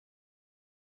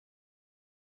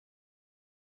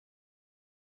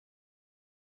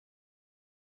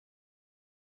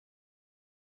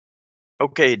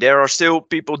Okay, there are still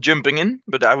people jumping in,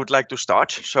 but I would like to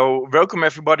start. So, welcome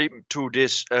everybody to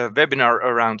this webinar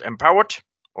around Empowered,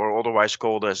 or otherwise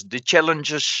called as the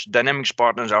challenges Dynamics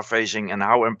partners are facing and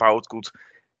how Empowered could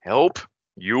help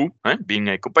you, being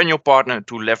a Companial partner,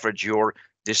 to leverage your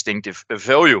distinctive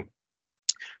value.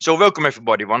 So, welcome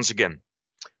everybody once again.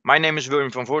 My name is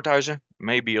William van Voorthuizen.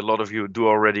 Maybe a lot of you do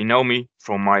already know me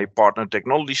from my partner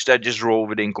technology strategist role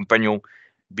within Companial,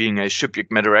 being a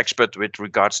subject matter expert with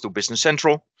regards to Business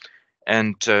Central,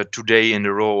 and today in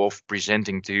the role of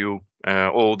presenting to you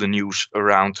all the news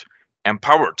around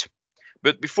Empowered.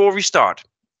 But before we start,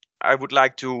 I would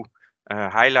like to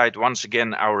highlight once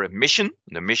again our mission,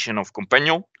 the mission of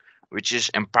Companion, which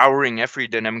is empowering every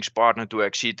Dynamics partner to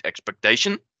exceed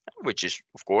expectation, which is,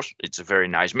 of course, it's a very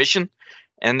nice mission.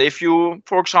 And if you,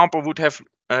 for example, would have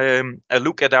a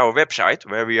look at our website,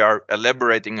 where we are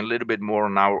elaborating a little bit more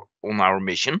on our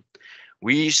mission,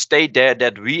 we state there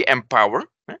that we empower.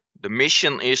 The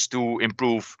mission is to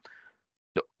improve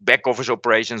the back office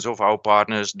operations of our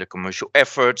partners, the commercial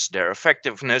efforts, their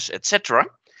effectiveness, etc.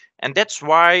 And that's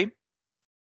why,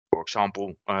 for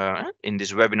example, in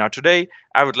this webinar today,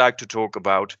 I would like to talk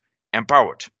about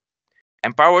Empowered.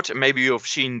 Empowered, maybe you've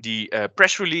seen the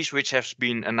press release which has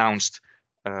been announced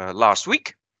last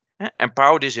week.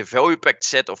 Empowered is a value-packed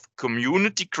set of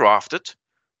community-crafted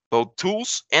both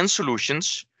tools and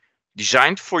solutions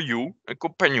designed for you, a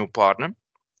Companion partner,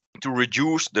 to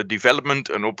reduce the development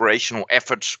and operational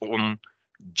efforts on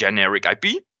generic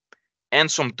IP, and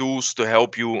some tools to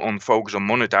help you on focus on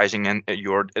monetizing and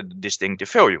your distinctive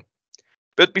value.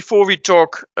 But before we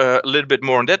talk a little bit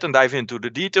more on that and dive into the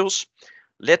details,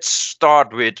 let's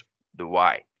start with the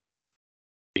why.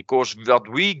 Because what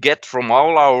we get from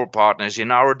all our partners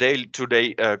in our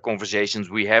day-to-day conversations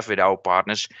we have with our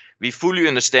partners, we fully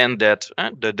understand that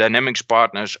the Dynamics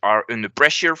partners are under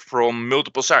pressure from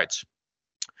multiple sides.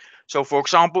 So, for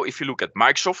example, if you look at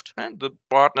Microsoft, the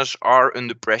partners are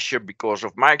under pressure because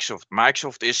of Microsoft.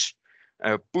 Microsoft is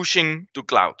pushing to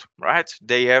cloud, right?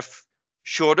 They have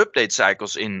short update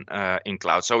cycles in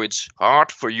cloud, so it's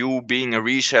hard for you being a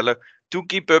reseller to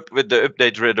keep up with the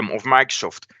update rhythm of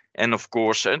Microsoft. And of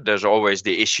course, there's always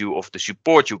the issue of the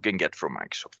support you can get from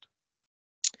Microsoft.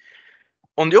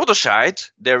 On the other side,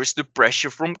 there is the pressure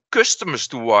from customers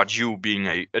towards you being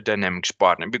a Dynamics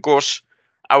partner, because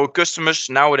our customers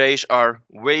nowadays are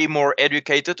way more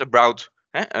educated about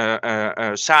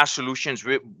SaaS solutions,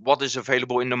 what is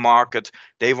available in the market.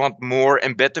 They want more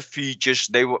and better features.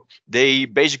 They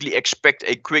basically expect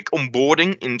a quick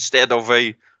onboarding instead of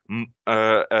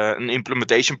an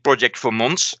implementation project for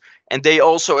months. And they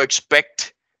also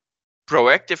expect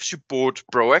proactive support,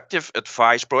 proactive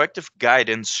advice, proactive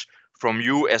guidance from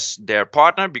you as their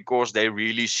partner, because they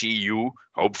really see you,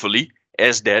 hopefully,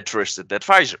 as their trusted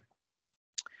advisor.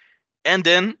 And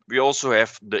then we also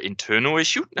have the internal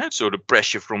issue. So the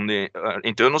pressure from the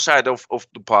internal side of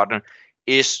the partner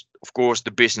is, of course,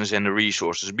 the business and the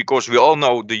resources, because we all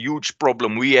know the huge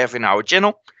problem we have in our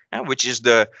channel, which is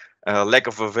the lack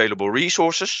of available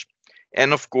resources.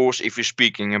 And of course, if you're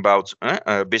speaking about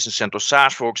Business Central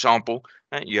SaaS, for example,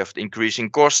 you have the increasing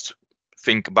cost.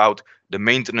 Think about the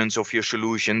maintenance of your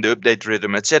solution, the update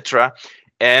rhythm, etc.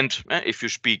 And if you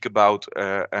speak about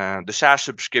the SaaS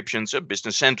subscriptions,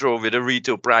 Business Central with a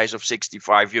retail price of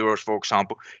 65 euros, for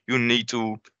example, you need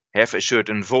to have a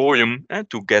certain volume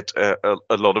to get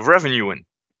a lot of revenue in.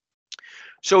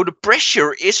 So the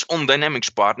pressure is on Dynamics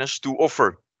partners to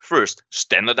offer first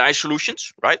standardized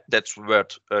solutions, right? That's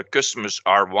what customers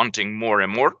are wanting more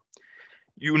and more.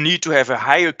 You need to have a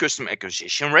higher customer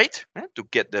acquisition rate to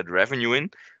get that revenue in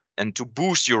and to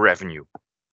boost your revenue.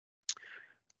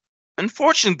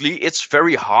 Unfortunately, it's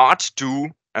very hard to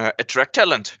attract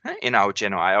talent in our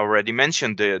channel. I already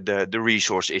mentioned the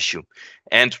resource issue,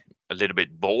 and a little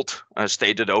bit bold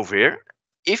stated over here.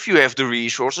 If you have the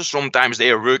resources, sometimes they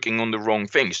are working on the wrong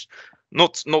things.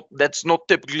 That's not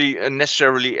typically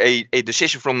necessarily a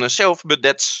decision from themselves, but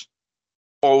that's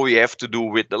all we have to do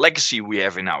with the legacy we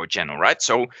have in our channel, right?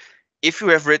 So if you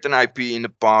have written IP in the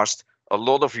past, a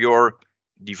lot of your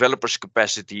developers'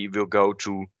 capacity will go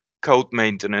to code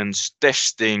maintenance,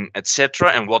 testing, etc.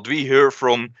 And what we hear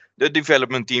from the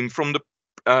development team, from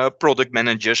the product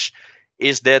managers,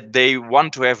 is that they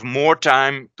want to have more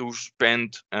time to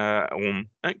spend on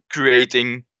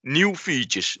creating new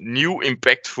features, new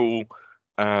impactful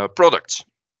products.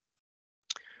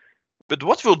 But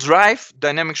what will drive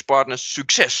Dynamics partners'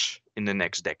 success in the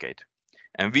next decade?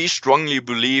 And we strongly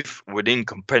believe within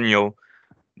Companion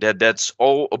that that's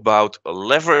all about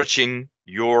leveraging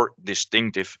your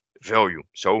distinctive value.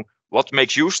 So what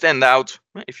makes you stand out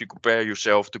if you compare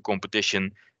yourself to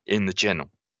competition in the channel?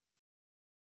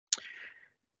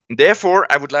 Therefore,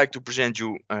 I would like to present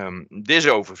you this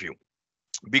overview,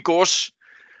 because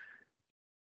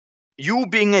you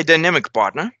being a dynamic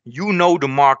partner, you know the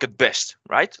market best,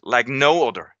 right? Like no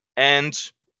other. And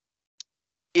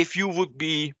if you would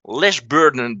be less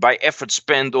burdened by effort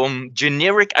spent on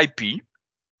generic IP,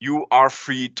 you are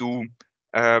free to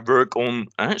work on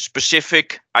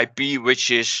specific IP,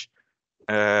 which is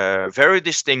very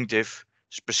distinctive,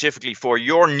 specifically for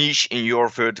your niche in your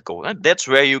vertical. That's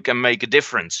where you can make a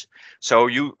difference. So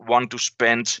you want to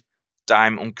spend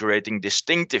time on creating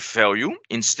distinctive value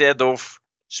instead of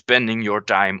spending your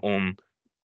time on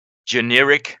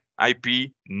generic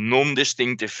IP,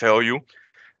 non-distinctive value.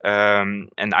 And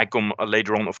I come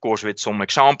later on, of course, with some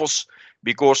examples,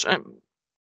 because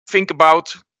think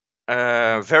about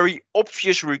very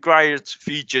obvious required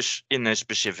features in a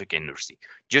specific industry.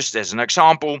 Just as an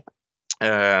example,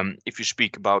 if you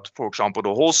speak about, for example,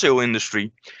 the wholesale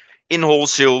industry, in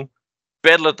wholesale,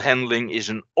 pallet handling is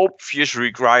an obvious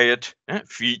required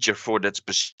feature for that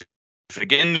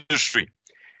specific industry.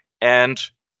 And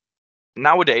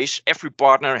nowadays, every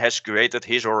partner has created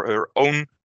his or her own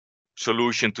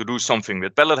solution to do something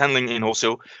with pallet handling in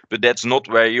wholesale, but that's not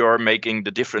where you are making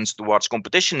the difference towards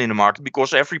competition in the market,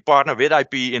 because every partner with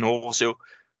IP in wholesale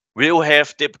will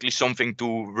have typically something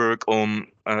to work on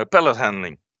pallet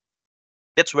handling.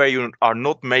 That's where you are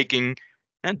not making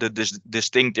the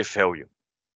distinctive value.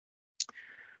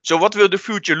 So what will the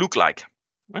future look like?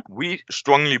 We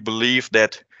strongly believe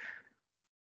that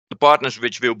the partners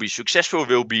which will be successful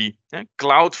will be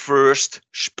cloud first,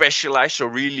 specialized, so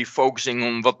really focusing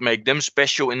on what makes them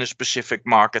special in a specific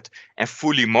market and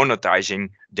fully monetizing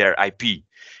their IP.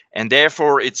 And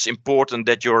therefore, it's important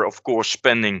that you're, of course,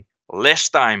 spending less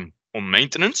time on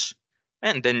maintenance.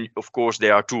 And then, of course,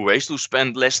 there are two ways to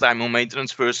spend less time on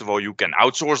maintenance. First of all, you can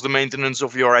outsource the maintenance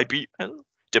of your IP.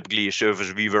 Typically a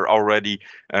service we were already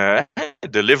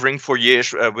delivering for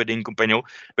years within Companial.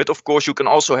 But of course, you can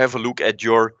also have a look at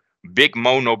your big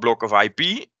mono block of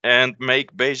IP and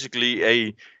make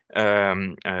basically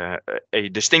a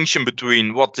distinction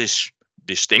between what is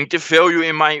distinctive value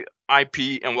in my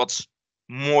IP and what's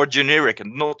more generic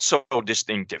and not so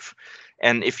distinctive.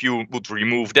 And if you would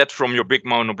remove that from your big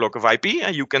mono block of IP,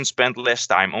 you can spend less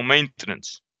time on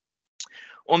maintenance.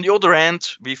 On the other hand,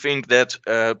 we think that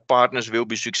partners will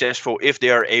be successful if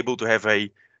they are able to have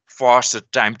a faster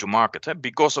time to market,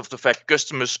 because of the fact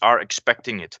customers are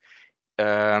expecting it.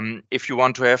 If you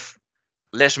want to have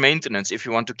less maintenance, if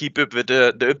you want to keep up with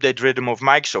the update rhythm of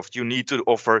Microsoft, you need to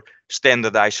offer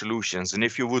standardized solutions. And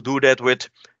if you would do that with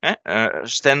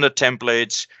standard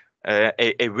templates,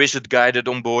 a wizard guided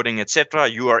onboarding, etc.,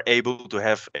 you are able to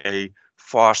have a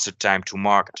faster time to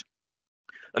market.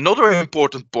 Another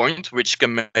important point which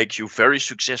can make you very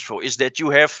successful is that you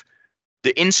have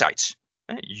the insights.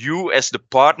 You as the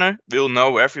partner will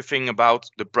know everything about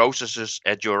the processes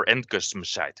at your end customer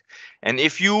site. And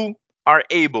if you are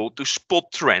able to spot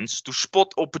trends, to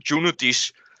spot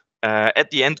opportunities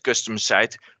at the end customer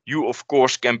site, you of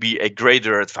course can be a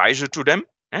greater advisor to them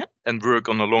and work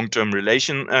on a long-term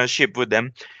relationship with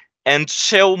them and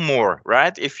sell more,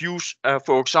 right? If you,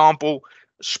 for example,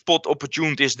 spot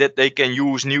opportunities that they can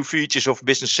use new features of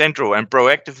Business Central and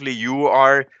proactively you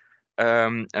are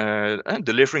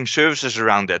delivering services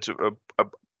around that,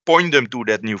 point them to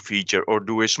that new feature or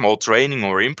do a small training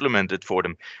or implement it for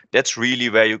them. That's really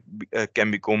where you can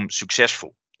become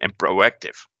successful and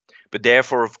proactive. But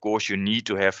therefore, of course, you need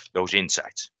to have those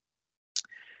insights.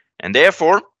 And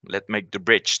therefore, let's make the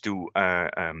bridge to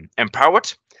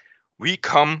Empowered. We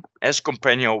come as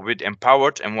Companion with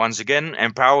Empowered. And once again,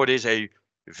 Empowered is a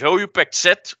value-packed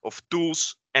set of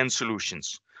tools and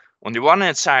solutions. On the one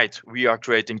hand side, we are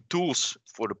creating tools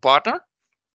for the partner.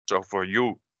 So for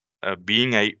you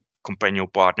being a Companion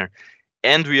partner,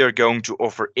 and we are going to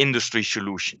offer industry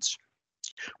solutions,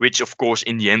 which of course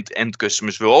in the end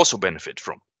customers will also benefit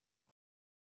from.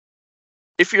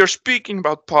 If we are speaking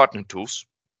about partner tools,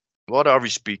 what are we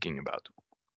speaking about?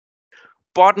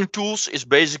 Partner tools is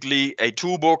basically a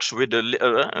toolbox with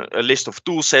a list of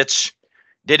tool sets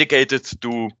dedicated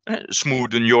to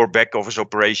smoothen your back office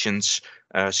operations,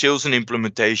 sales and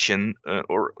implementation,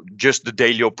 or just the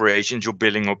daily operations, your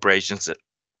billing operations,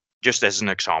 just as an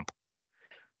example.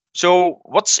 So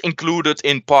what's included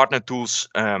in partner tools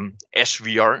as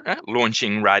we are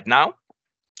launching right now?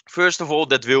 First of all,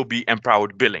 that will be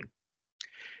Empowered Billing.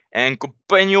 And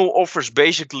Companion offers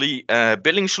basically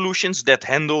billing solutions that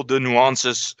handle the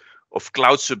nuances of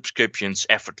cloud subscriptions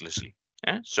effortlessly.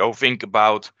 So think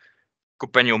about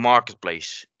Companion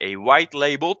Marketplace, a white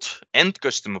labeled end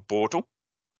customer portal.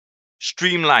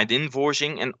 streamlined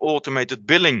invoicing, and automated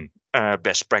billing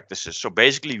best practices. So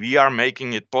basically, we are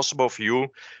making it possible for you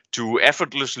to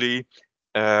effortlessly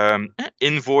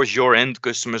invoice your end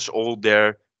customers all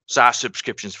their SaaS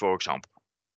subscriptions, for example.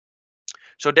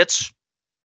 So that's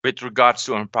with regards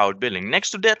to empowered billing. Next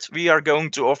to that, we are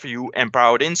going to offer you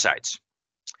empowered insights.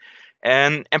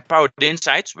 And empowered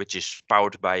insights, which is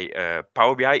powered by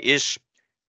Power BI, is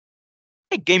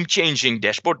a game-changing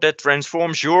dashboard that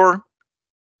transforms your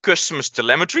customers'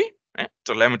 telemetry.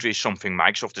 Telemetry is something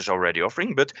Microsoft is already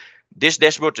offering, but this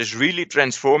dashboard is really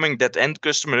transforming that end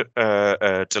customer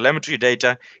telemetry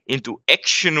data into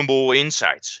actionable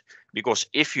insights. Because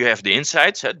if you have the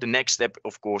insights, the next step,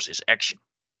 of course, is action.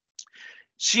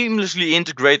 Seamlessly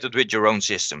integrated with your own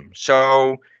system.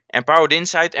 So Empowered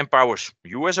Insight empowers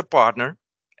you as a partner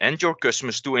and your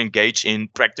customers to engage in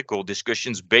practical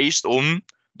discussions based on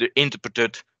the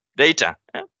interpreted data.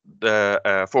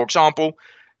 For example,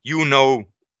 you know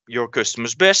your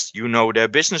customers best, you know their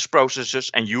business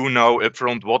processes, and you know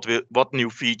upfront what new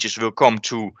features will come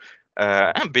to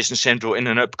Business Central in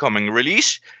an upcoming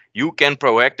release. You can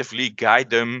proactively guide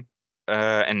them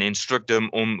and instruct them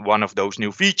on one of those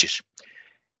new features.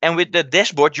 And with the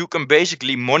dashboard, you can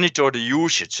basically monitor the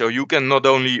usage. So you can not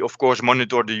only, of course,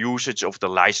 monitor the usage of the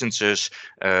licenses,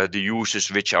 the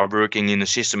users which are working in the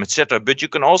system, etc. But you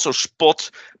can also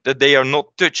spot that they are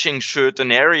not touching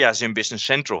certain areas in Business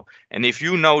Central. And if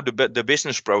you know the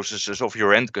business processes of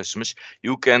your end customers,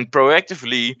 you can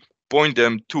proactively point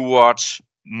them towards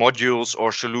modules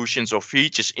or solutions or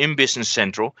features in Business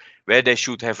Central where they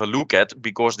should have a look at,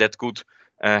 because that could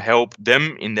help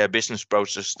them in their business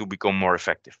process to become more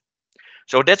effective.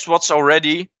 So that's what's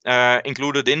already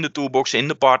included in the toolbox, in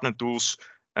the partner tools,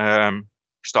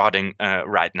 starting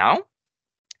right now.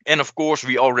 And of course,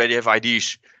 we already have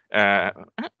ideas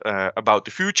about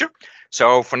the future.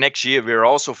 So for next year, we're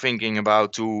also thinking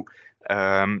about to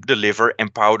deliver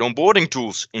empowered onboarding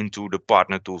tools into the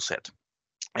partner toolset.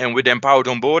 And with empowered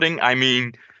onboarding, I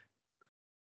mean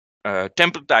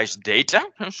templatized data,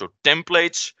 so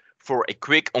templates for a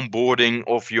quick onboarding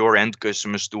of your end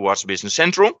customers towards Business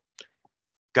Central,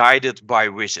 guided by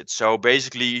wizards. So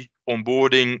basically,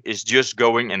 onboarding is just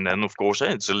going, and then of course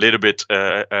it's a little bit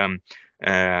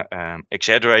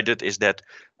exaggerated, is that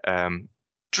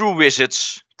through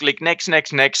wizards, click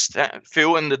next,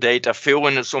 fill in the data, fill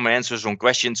in some answers on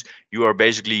questions. You are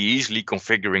basically easily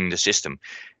configuring the system.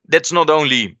 That's not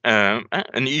only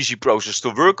an easy process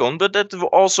to work on, but that will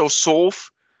also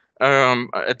solve,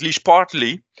 at least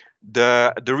partly,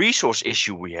 the resource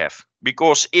issue we have.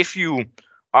 Because if you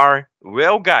are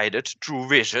well guided through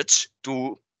wizards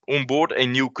to onboard a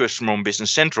new customer on Business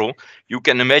Central, you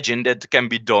can imagine that can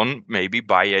be done maybe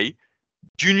by a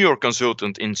junior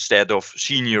consultant instead of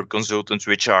senior consultants,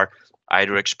 which are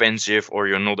either expensive or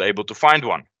you're not able to find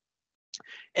one.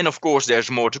 And of course, there's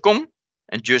more to come.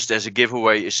 And just as a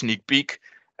giveaway, a sneak peek,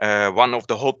 one of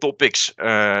the hot topics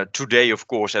today, of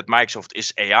course, at Microsoft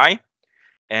is AI.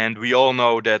 And we all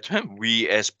know that we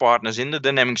as partners in the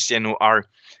Dynamics channel are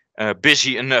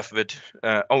busy enough with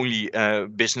only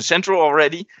Business Central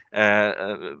already.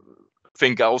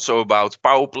 Think also about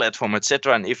Power Platform,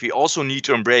 etc. And if we also need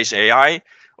to embrace AI,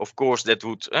 of course, that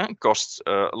would cost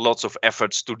lots of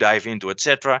efforts to dive into,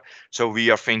 etc. So we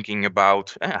are thinking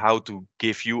about how to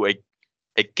give you a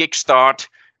kickstart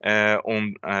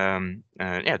on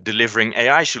delivering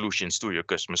AI solutions to your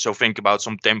customers. So think about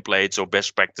some templates or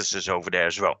best practices over there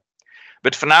as well.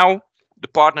 But for now, the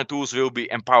partner tools will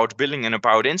be Empowered Billing and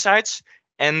Empowered Insights.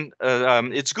 And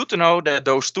it's good to know that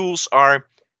those tools are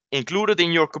included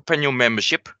in your Companial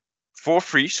membership for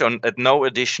free, so at no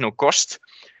additional cost.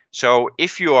 So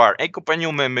if you are a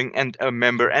Companial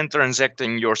member and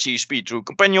transacting your CSP through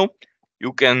Companial,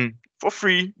 you can for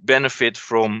free benefit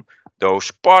from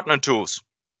those partner tools.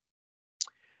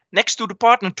 Next to the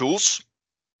partner tools,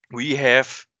 we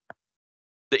have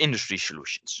the industry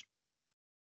solutions.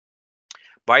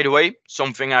 By the way,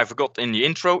 something I forgot in the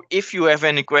intro, if you have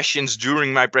any questions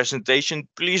during my presentation,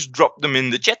 please drop them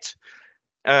in the chat.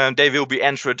 They will be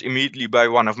answered immediately by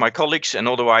one of my colleagues, and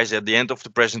otherwise at the end of the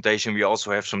presentation, we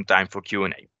also have some time for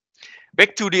Q&A.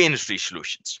 Back to the industry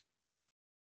solutions.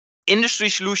 Industry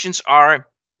solutions are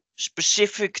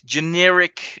specific,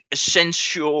 generic,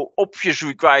 essential, obvious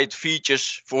required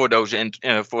features for those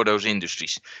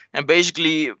industries. And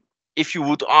basically, if you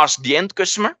would ask the end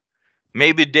customer,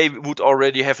 maybe they would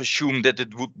already have assumed that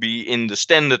it would be in the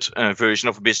standard version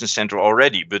of Business Central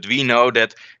already. But we know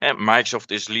that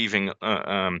Microsoft is leaving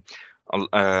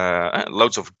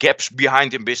loads of gaps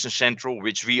behind in Business Central,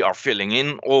 which we are filling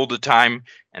in all the time.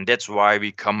 And that's why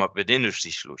we come up with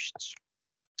industry solutions.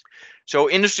 So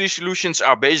industry solutions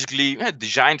are basically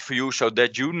designed for you so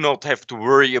that you not have to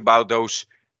worry about those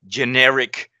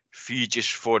generic features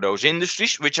for those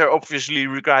industries, which are obviously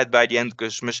required by the end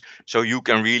customers. So you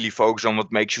can really focus on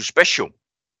what makes you special.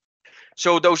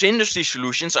 So those industry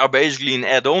solutions are basically an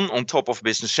add-on on top of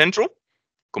Business Central.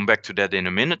 Come back to that in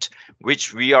a minute,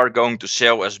 which we are going to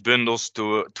sell as bundles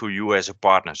to you as a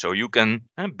partner. So you can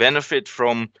benefit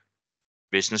from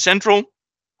Business Central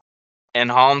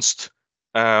enhanced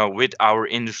with our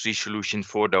industry solution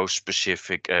for those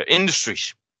specific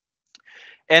industries.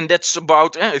 And that's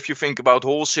about, if you think about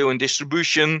wholesale and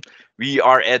distribution, we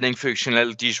are adding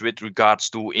functionalities with regards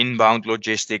to inbound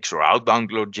logistics or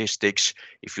outbound logistics.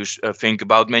 If you think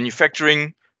about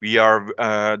manufacturing, we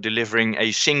are delivering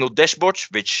a single dashboard,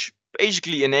 which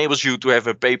basically enables you to have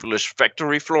a paperless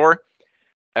factory floor.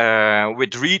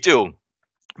 With retail,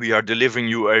 we are delivering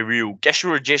you a real cash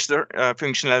register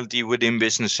functionality within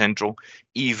Business Central,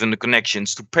 even the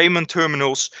connections to payment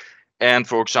terminals. And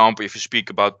for example, if you speak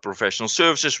about professional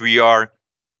services, we are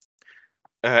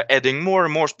adding more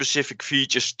and more specific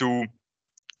features to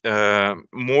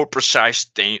more precise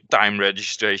time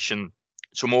registration,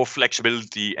 so more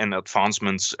flexibility and advanced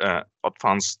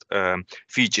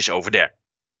features over there.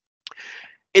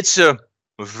 It's a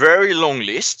very long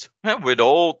list with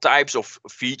all types of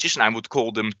features, and I would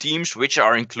call them themes, which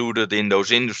are included in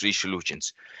those industry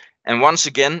solutions. And once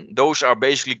again, those are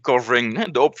basically covering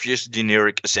the obvious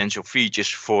generic essential features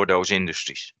for those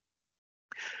industries.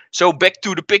 So back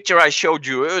to the picture I showed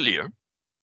you earlier.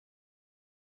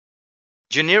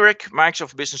 Generic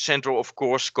Microsoft Business Central, of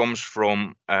course, comes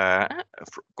from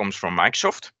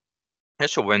Microsoft.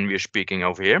 So when we're speaking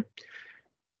over here,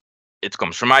 it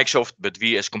comes from Microsoft, but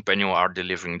we as Companial are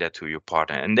delivering that to your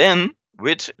partner. And then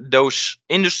with those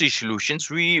industry solutions,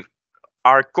 we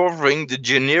are covering the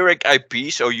generic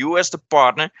IP, so you as the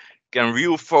partner can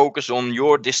really focus on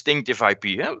your distinctive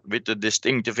IP with the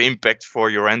distinctive impact for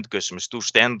your end customers to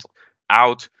stand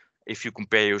out if you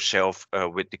compare yourself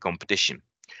with the competition.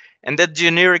 And that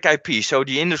generic IP, so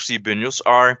the industry bundles,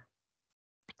 are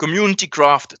community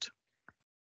crafted.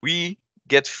 We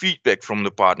get feedback from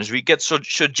the partners, we get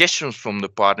suggestions from the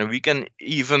partner, we can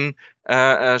even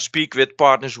speak with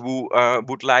partners who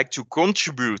would like to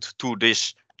contribute to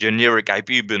this generic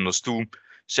IP bundles to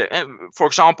say, for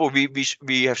example, we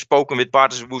have spoken with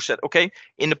partners who said, okay,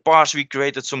 in the past we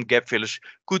created some gap fillers.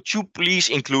 Could you please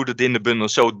include it in the bundle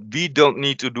so we don't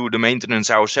need to do the maintenance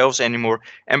ourselves anymore?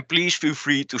 And please feel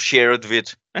free to share it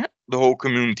with the whole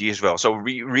community as well. So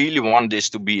we really want this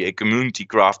to be a community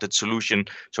crafted solution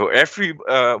so every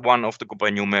one of the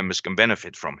Companion members can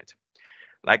benefit from it.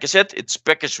 Like I said, it's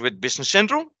packaged with Business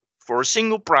Central for a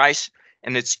single price,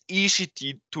 and it's easy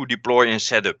to deploy and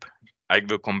set up. I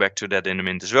will come back to that in a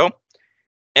minute as well.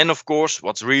 And of course,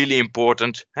 what's really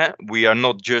important, we are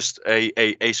not just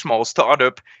a small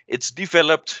startup. It's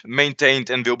developed, maintained,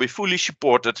 and will be fully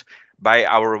supported by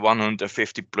our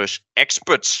 150 plus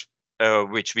experts,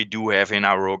 which we do have in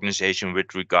our organization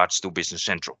with regards to Business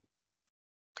Central.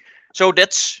 So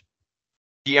that's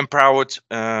the empowered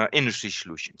industry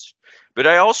solutions. But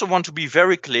I also want to be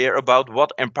very clear about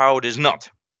what empowered is not.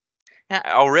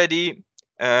 I already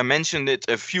mentioned it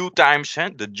a few times,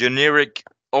 the generic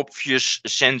obvious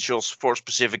essentials for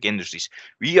specific industries.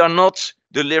 We are not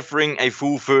delivering a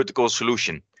full vertical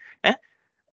solution.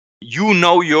 You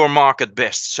know your market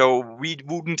best, so we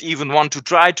wouldn't even want to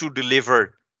try to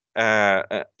deliver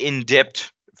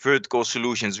in-depth vertical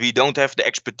solutions. We don't have the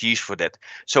expertise for that.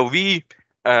 So we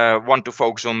want to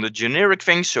focus on the generic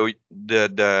things, so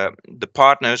the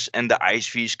partners and the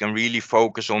ISVs can really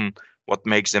focus on what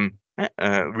makes them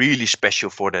really special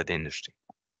for that industry.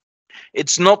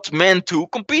 It's not meant to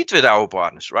compete with our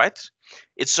partners, right?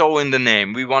 It's all in the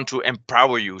name. We want to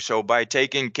empower you. So by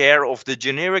taking care of the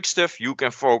generic stuff, you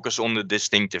can focus on the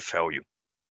distinctive value.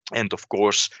 And of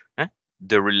course,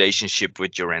 the relationship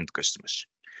with your end customers.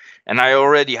 And I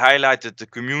already highlighted the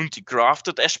community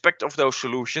crafted aspect of those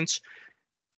solutions.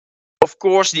 Of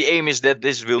course, the aim is that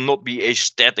this will not be a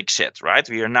static set, right?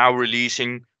 We are now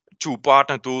releasing 2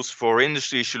 partner tools for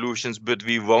industry solutions, but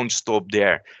we won't stop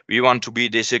there. We want to be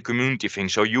this a community thing.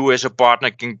 So you as a partner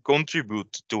can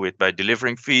contribute to it by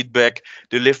delivering feedback,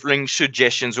 delivering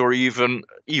suggestions, or even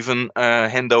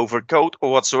hand over code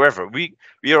or whatsoever. We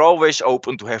are always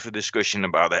open to have a discussion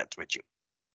about that with you.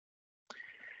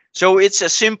 So it's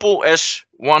as simple as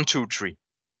 1, 2, 3.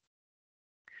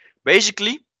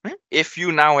 Basically, if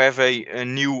you now have a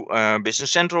new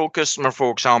Business Central customer,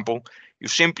 for example, you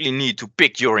simply need to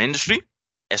pick your industry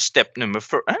as step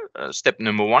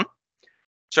number 1.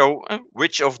 So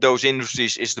which of those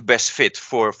industries is the best fit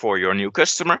for your new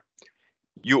customer?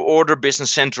 You order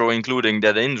Business Central, including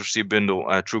that industry bundle,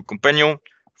 through Companial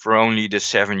for only the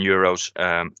 €7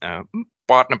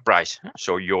 partner price,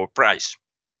 so your price.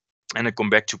 And I come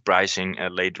back to pricing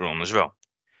later on as well.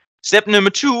 Step number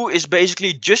 2 is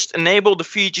basically just enable the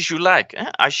features you like.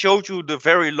 I showed you the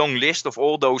very long list of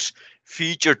all those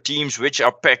feature teams which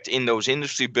are packed in those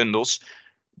industry bundles,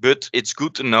 but it's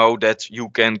good to know that you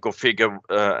can configure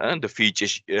the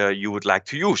features you would like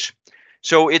to use.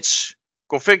 So it's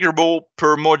configurable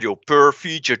per module, per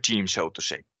feature team, so to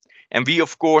say. And we,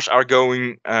 of course, are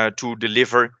going to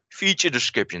deliver feature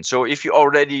descriptions. So if you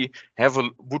already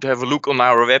would have a look on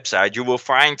our website, you will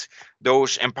find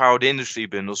those empowered industry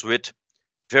bundles with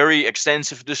very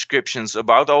extensive descriptions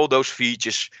about all those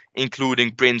features,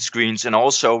 including print screens. And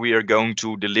also we are going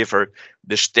to deliver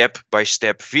the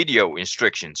step-by-step video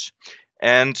instructions.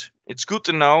 And it's good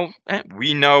to know,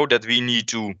 we know that we need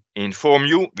to inform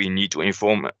you, we need to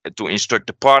instruct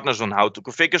the partners on how to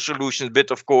configure solutions, but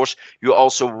of course you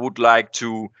also would like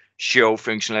to show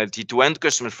functionality to end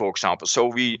customers, for example. So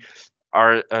we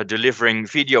are delivering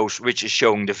videos which is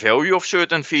showing the value of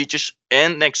certain features,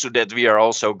 and next to that we are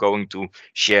also going to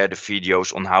share the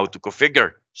videos on how to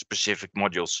configure specific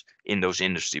modules in those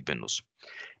industry bundles.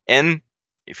 And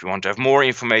if you want to have more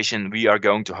information, we are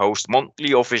going to host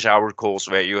monthly office hour calls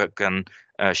where you can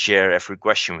share every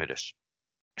question with us.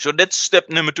 So that's step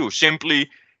number 2, simply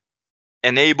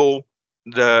enable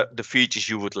the features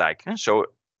you would like. So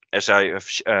as I have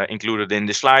included in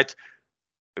the slide,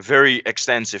 very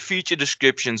extensive feature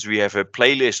descriptions. We have a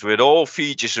playlist with all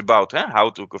features about how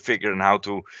to configure and how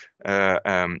to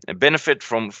benefit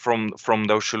from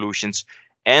those solutions.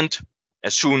 And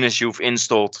as soon as you've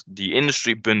installed the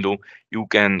industry bundle, you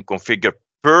can configure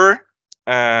per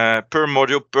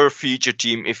module, per feature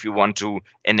team, if you want to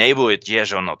enable it,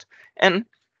 yes or not. And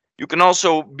you can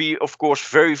also be, of course,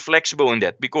 very flexible in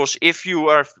that, because if you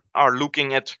are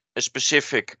looking at a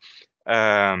specific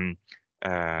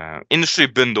industry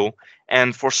bundle,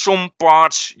 and for some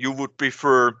parts you would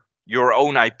prefer your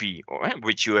own IP,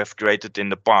 which you have created in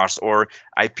the past, or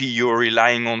IP you're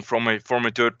relying on from a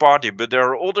third party, but there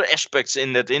are other aspects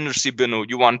in that industry bundle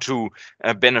you want to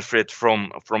benefit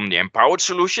from the empowered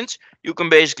solutions, you can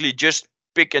basically just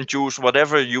pick and choose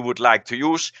whatever you would like to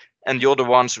use, and the other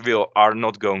ones are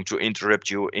not going to interrupt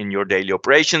you in your daily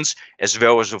operations, as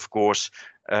well as, of course,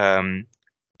 the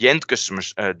end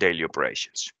customers' daily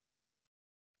operations.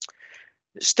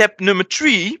 Step number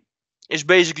 3 is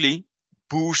basically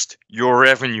boost your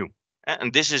revenue.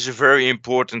 And this is a very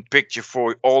important picture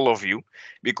for all of you,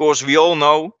 because we all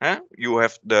know you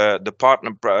have the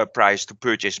partner price to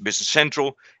purchase Business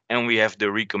Central, and we have the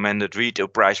recommended retail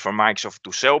price for Microsoft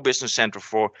to sell Business Central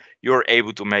for. You're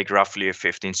able to make roughly a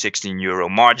 15-16 euro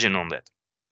margin on that.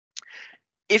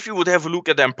 If you would have a look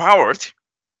at Empowered,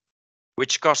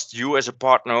 which costs you as a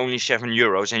partner only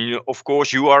 €7, and of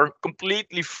course you are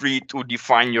completely free to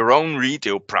define your own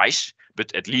retail price,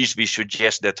 but at least we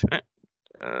suggest that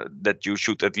that you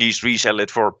should at least resell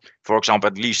it for example,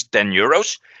 at least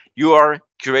 €10. You are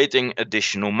creating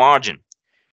additional margin.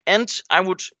 And I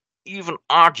would even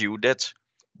argue that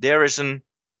there is a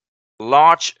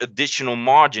large additional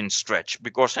margin stretch,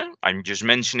 because I'm just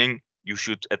mentioning you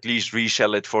should at least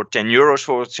resell it for €10,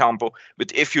 for example.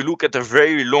 But if you look at a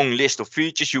very long list of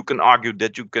features, you can argue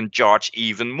that you can charge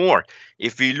even more.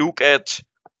 If we look at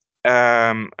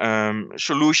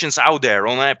solutions out there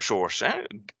on AppSource,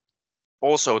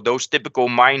 also those typical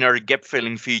minor gap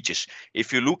filling features,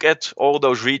 if you look at all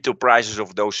those retail prices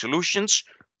of those solutions,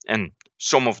 and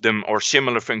some of them or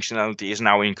similar functionality is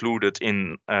now included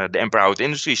in the empowered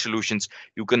industry solutions,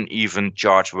 you can even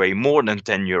charge way more than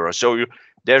 €10. So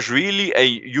there's really a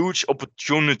huge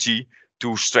opportunity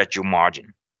to stretch your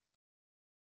margin.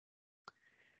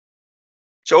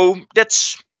 So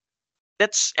that's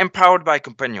empowered by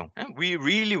Companion. We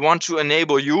really want to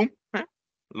enable you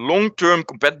long-term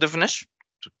competitiveness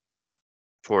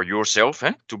for yourself,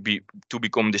 to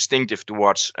become distinctive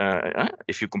towards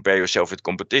if you compare yourself with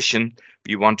competition.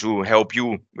 We want to help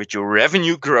you with your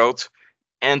revenue growth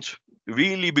and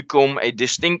really become a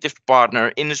distinctive partner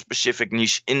in a specific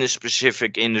niche, in a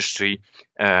specific industry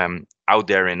out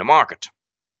there in the market.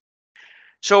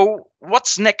 So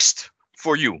what's next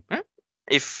for you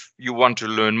if you want to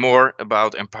learn more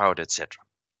about Empowered, etc.?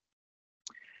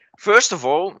 First of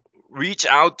all, reach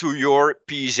out to your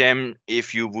PSM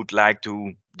if you would like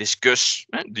to discuss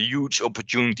the huge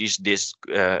opportunities this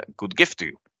could give to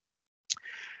you.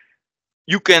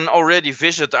 You can already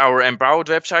visit our Empowered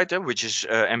website, which is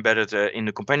embedded in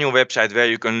the Companion website, where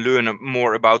you can learn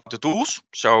more about the tools.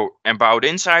 So Empowered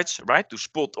Insights, right, to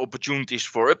spot opportunities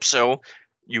for upsell.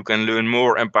 you can learn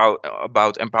more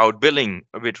about empowered billing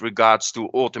with regards to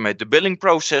automate the billing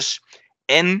process.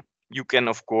 And you can,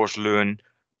 of course, learn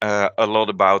a lot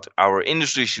about our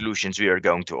industry solutions we are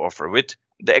going to offer with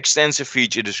the extensive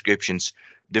feature descriptions,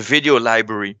 the video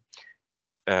library,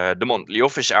 the monthly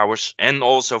office hours, and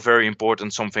also very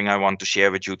important, something I want to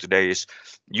share with you today is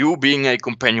you being a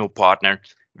Companial partner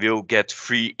will get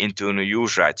free internal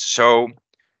use rights. So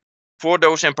for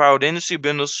those empowered industry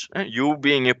bundles, you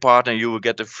being a partner, you will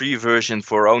get a free version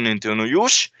for own internal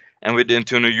use. And with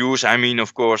internal use, I mean,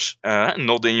 of course,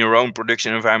 not in your own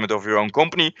production environment of your own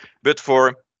company, but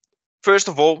for, first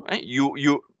of all,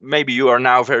 you maybe you are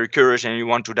now very curious and you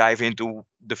want to dive into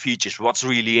the features, what's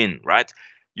really in, right?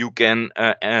 You can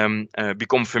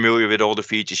become familiar with all the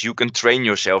features. You can train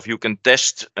yourself. You can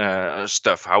test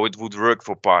stuff, how it would work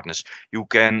for partners. You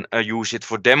can use it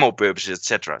for demo purposes,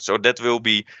 etc. So that will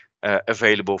be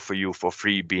available for you for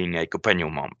free being a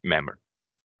Companion member.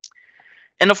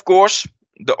 And of course,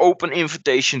 the open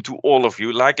invitation to all of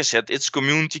you, like I said, it's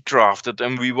community crafted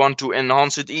and we want to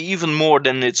enhance it even more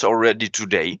than it's already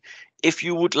today. If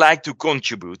you would like to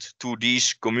contribute to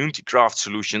these community craft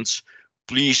solutions,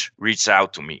 please reach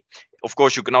out to me. Of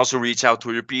course, you can also reach out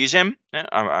to your PSM.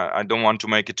 I don't want to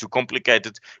make it too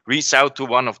complicated. Reach out to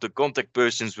one of the contact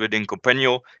persons within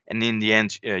Companion, and in the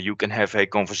end, you can have a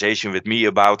conversation with me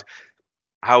about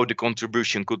how the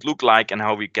contribution could look like and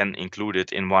how we can include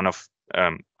it in one of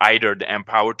either the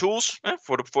Empowered tools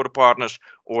for the partners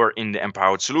or in the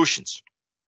Empowered solutions.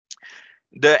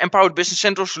 The Empowered Business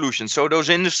Central solutions, so those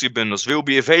industry bundles will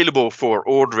be available for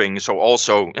ordering. So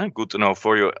also good to know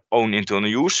for your own internal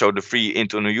use. So the free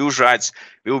internal use rights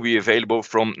will be available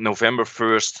from November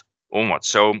 1st onwards.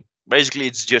 So basically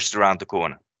it's just around the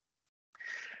corner.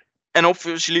 And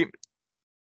obviously,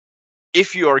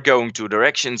 if you are going to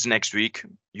Directions next week,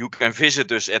 you can visit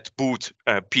us at booth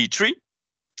P3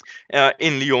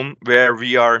 in Lyon, where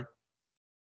we are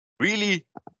really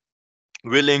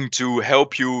willing to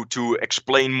help you to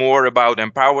explain more about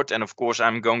Empowered. And of course,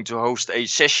 I'm going to host a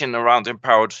session around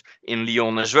Empowered in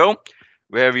Lyon as well,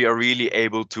 where we are really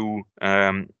able to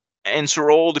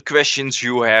answer all the questions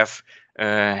you have,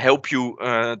 help you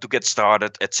to get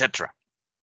started, etc.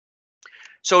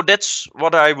 So that's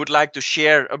what I would like to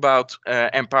share about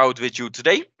Empowered with you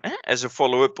today, as a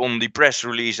follow-up on the press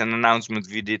release and announcement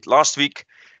we did last week.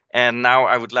 And now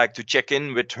I would like to check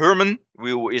in with Herman,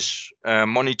 who is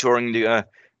monitoring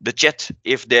the chat,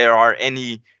 if there are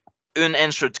any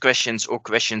unanswered questions or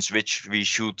questions which we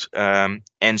should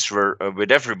answer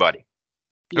with everybody.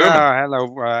 Yeah,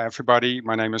 hello everybody.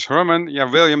 My name is Herman.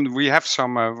 Yeah, William, we have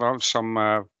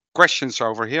some questions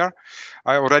over here.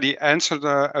 I already answered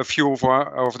a few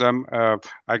of them.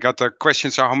 I got the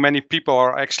questions: how many people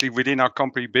are actually within our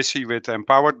company busy with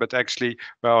Empowered? But actually,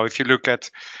 well, if you look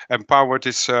at Empowered,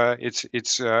 it's a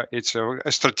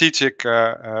strategic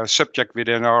subject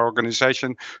within our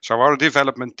organization. So our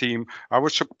development team, our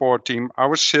support team,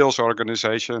 our sales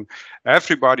organization,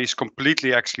 everybody's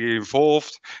completely actually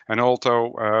involved and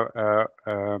also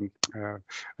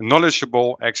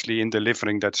knowledgeable actually in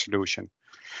delivering that solution.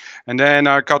 And then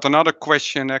I got another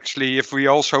question, actually, if we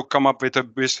also come up with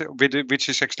which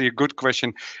is actually a good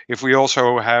question, if we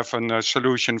also have a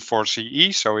solution for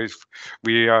CE. So if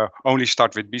we only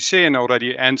start with BC, and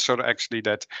already answered actually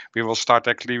that we will start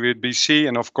actually with BC.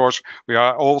 And of course, we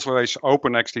are always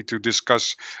open actually to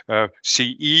discuss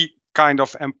CE kind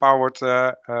of Empowered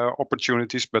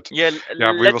opportunities. But we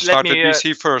will start with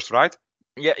BC first, right?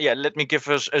 Yeah, let me give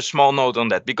us a small note on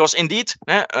that, because indeed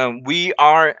we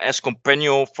are as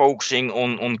Companion focusing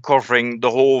on covering the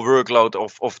whole workload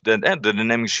of the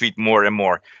Dynamics Suite more and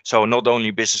more. So not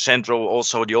only Business Central,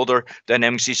 also the other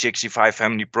Dynamics 365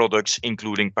 family products,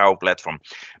 including Power Platform.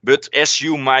 But as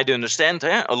you might understand,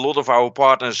 a lot of our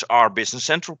partners are Business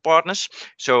Central partners.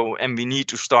 And we need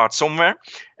to start somewhere.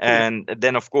 And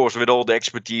then, of course, with all the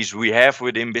expertise we have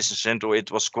within Business Central, it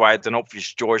was quite an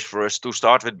obvious choice for us to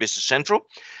start with Business Central.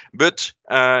 But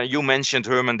you mentioned,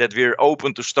 Herman, that we're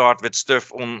open to start with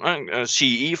stuff on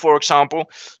CE, for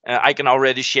example. I can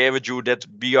already share with you that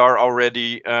we are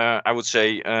already, I would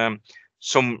say,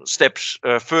 some steps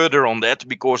further on that,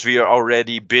 because we are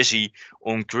already busy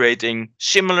on creating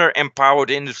similar empowered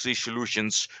industry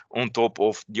solutions on top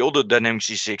of the other Dynamics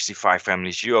 365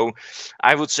 families. So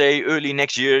I would say early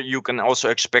next year, you can also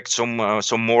expect some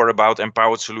more about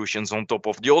empowered solutions on top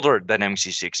of the other Dynamics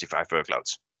 365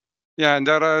 workloads. Yeah, and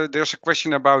there's a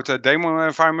question about demo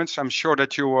environments. I'm sure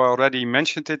that you already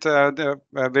mentioned it,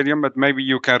 William, but maybe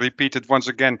you can repeat it once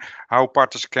again, how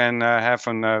partners can have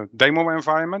a demo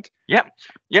environment. Yeah,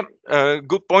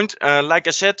 good point. Like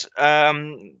I said,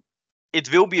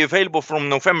 it will be available from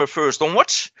November 1st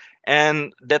onwards.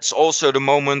 And that's also the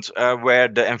moment where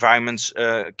the environments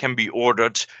can be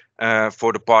ordered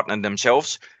for the partner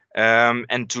themselves.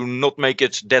 And to not make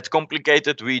it that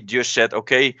complicated, we just said,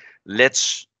 okay,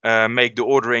 let's make the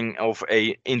ordering of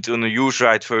a internal use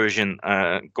right version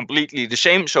completely the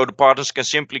same, so the partners can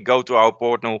simply go to our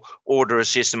portal, order a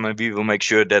system, and we will make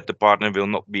sure that the partner will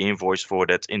not be invoiced for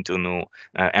that internal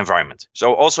environment.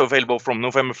 So also available from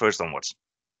November 1st onwards.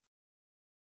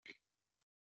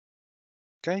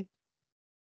 Okay.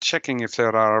 Checking if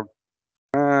there are.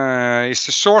 Is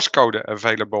the source code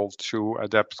available to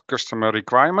adapt customer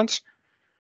requirements?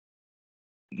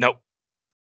 No.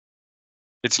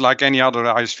 It's like any other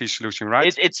ISV solution,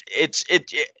 right?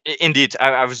 Indeed.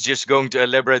 I was just going to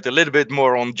elaborate a little bit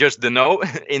more on just the no.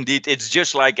 Indeed, it's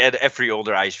just like at every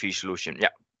other ISV solution. Yeah.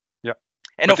 Yeah.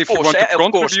 And but of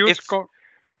course,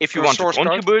 if you want to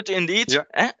contribute, code? indeed,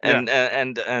 yeah.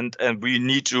 and we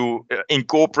need to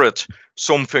incorporate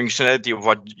some functionality of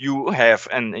what you have,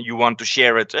 and you want to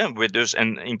share it with us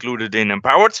and include it in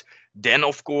Empowered, then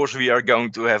of course we are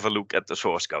going to have a look at the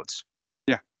source codes.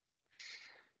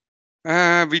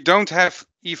 We don't have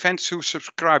events to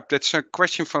subscribe. That's a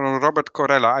question from Robert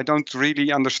Corella. I don't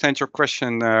really understand your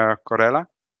question, Corella.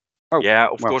 Oh, yeah,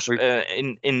 of course.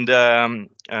 In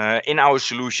our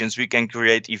solutions, we can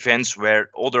create events where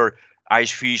other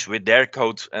ISVs with their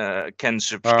code can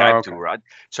subscribe to, right?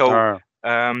 So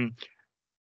I'm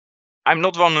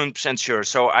not 100% sure,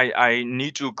 so I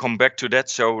need to come back to that.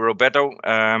 So Roberto,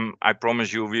 I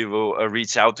promise you we will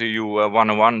reach out to you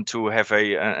one-on-one to have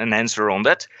an answer on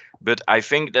that. But I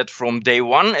think that from day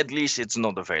one, at least, it's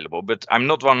not available. But I'm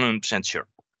not 100% sure.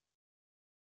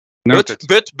 Noted.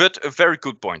 But a very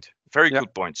good point. Very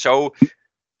good point. So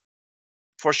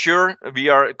for sure, we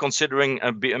are considering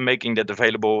making that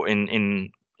available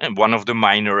in one of the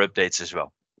minor updates as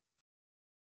well.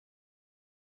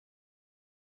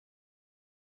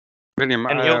 William,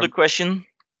 any other question?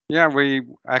 Yeah,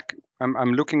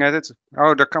 I'm looking at it.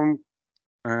 Oh, there come.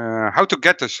 How to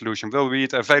get the solution? Will be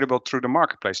it available through the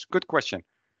marketplace? Good question.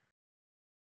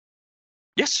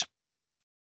 Yes.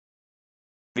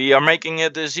 We are making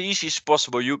it as easy as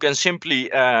possible. You can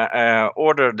simply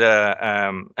order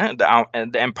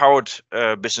the Empowered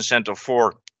Business Center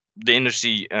for the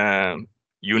industry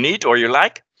you need or you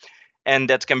like. And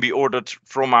that can be ordered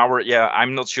from our,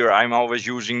 I'm not sure. I'm always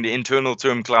using the internal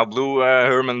term Cloud Blue,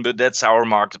 Herman, but that's our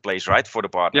marketplace, right? For the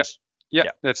partners.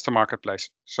 Yeah, that's the marketplace.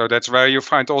 So that's where you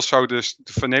find also the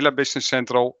vanilla Business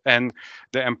Central and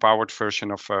the empowered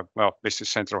version of, Business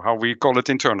Central, how we call it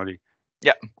internally.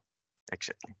 Yeah,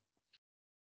 exactly.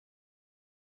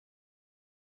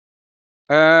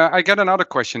 I get another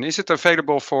question. Is it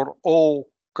available for all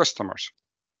customers?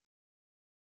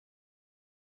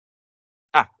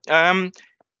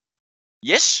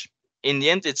 Yes. In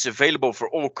the end, it's available for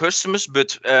all customers,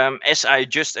 but as I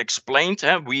just explained,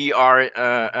 we are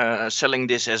selling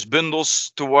this as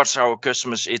bundles towards our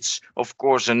customers. It's of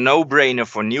course a no-brainer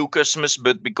for new customers,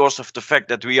 but because of the fact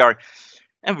that we are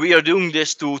doing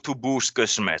this to boost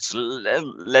customers.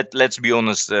 Let's be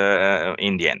honest.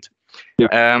 In the end,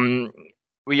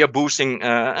 we are boosting.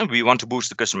 We want to boost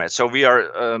the customer. So we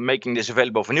are making this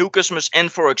available for new customers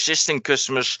and for existing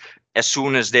customers as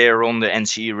soon as they are on the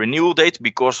NCE renewal date,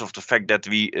 because of the fact that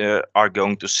we are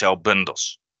going to sell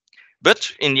bundles.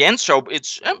 But in the end,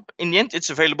 it's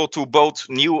available to both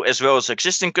new as well as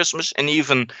existing customers, and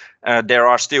even there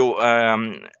are still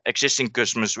existing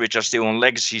customers which are still on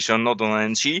legacy, so not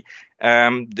on NCE.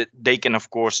 They can of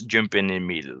course jump in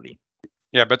immediately.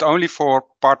 Yeah, but only for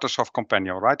partners of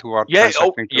Companial, right? Who are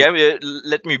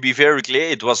let me be very clear.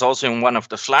 It was also in one of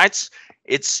the slides.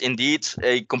 It's indeed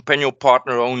a Companial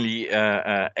partner only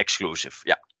exclusive.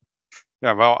 Yeah.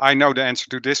 Yeah, well, I know the answer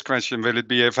to this question. Will it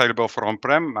be available for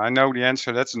on-prem? I know the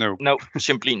answer. That's no. No,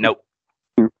 simply no.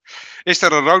 Is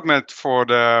there a roadmap for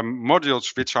the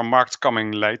modules which are marked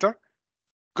coming later?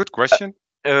 Good question.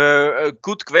 A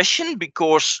good question,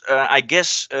 because I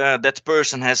guess that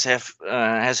person has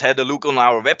had a look on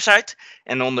our website,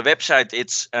 and on the website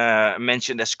it's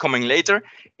mentioned as coming later.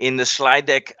 In the slide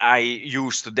deck I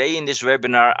used today in this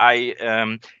webinar,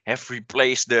 I have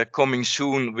replaced the coming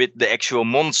soon with the actual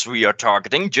months we are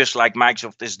targeting, just like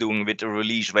Microsoft is doing with the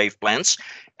release wave plans.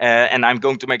 And I'm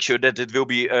going to make sure that it will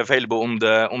be available on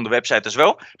the website as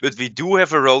well. But we do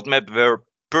have a roadmap where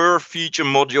per feature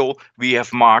module we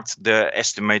have marked the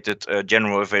estimated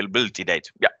general availability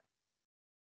date. Yeah.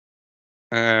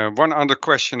 One other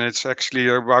question. It's actually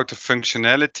about the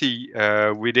functionality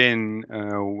within.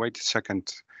 Wait a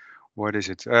second. What is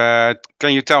it?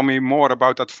 Can you tell me more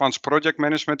about advanced project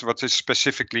management? What is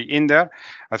specifically in there?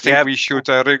 I think we should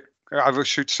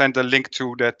should send a link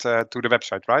to that to the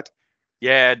website, right?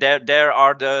 Yeah, there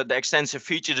are the extensive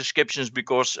feature descriptions,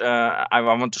 because I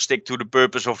want to stick to the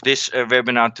purpose of this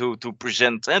webinar to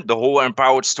present the whole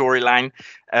empowered storyline,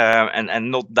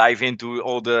 and not dive into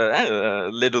all the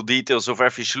little details of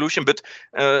every solution, but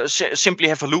simply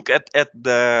have a look at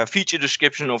the feature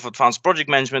description of advanced project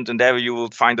management, and there you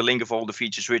will find a link of all the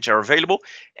features which are available.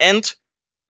 And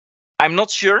I'm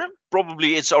not sure,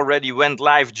 probably it's already went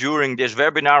live during this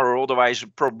webinar, or otherwise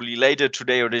probably later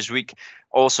today or this week.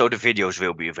 Also, the videos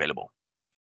will be available.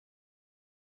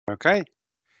 Okay.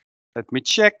 Let me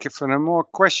check if there are more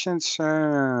questions.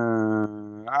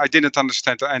 I didn't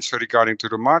understand the answer regarding to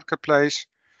the marketplace.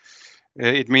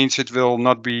 It means it will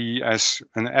not be as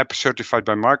an app certified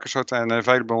by Microsoft and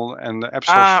available in the app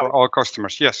stores for all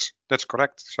customers. Yes, that's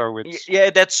correct. So it's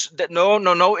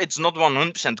no, it's not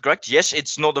 100% correct. Yes,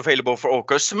 it's not available for all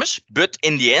customers, but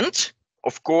in the end,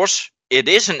 of course, it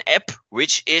is an app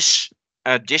which is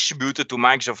distributed to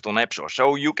Microsoft on App Source.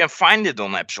 So you can find it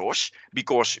on App Source,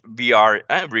 because we are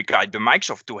required by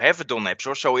Microsoft to have it on App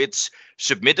Source. So it's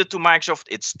submitted to Microsoft,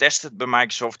 it's tested by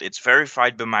Microsoft, it's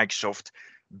verified by Microsoft.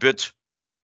 But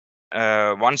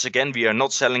once again, we are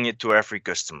not selling it to every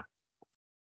customer.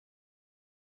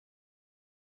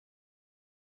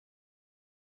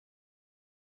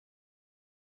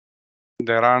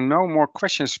 There are no more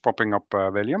questions popping up,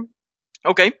 William.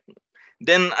 Okay.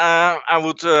 Then I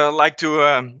would like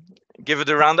to give it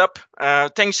a roundup.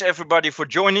 Thanks everybody for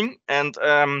joining. And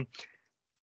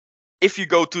if you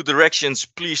go to directions,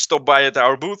 please stop by at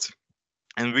our booth.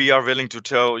 And we are willing to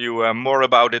tell you more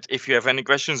about it. If you have any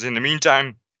questions in the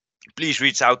meantime, please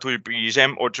reach out to your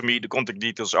PSM or to me. The contact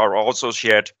details are also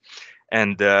shared.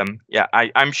 And yeah,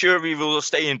 I'm sure we will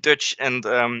stay in touch and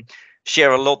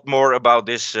share a lot more about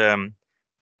this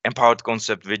empowered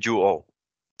concept with you all.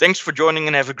 Thanks for joining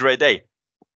and have a great day.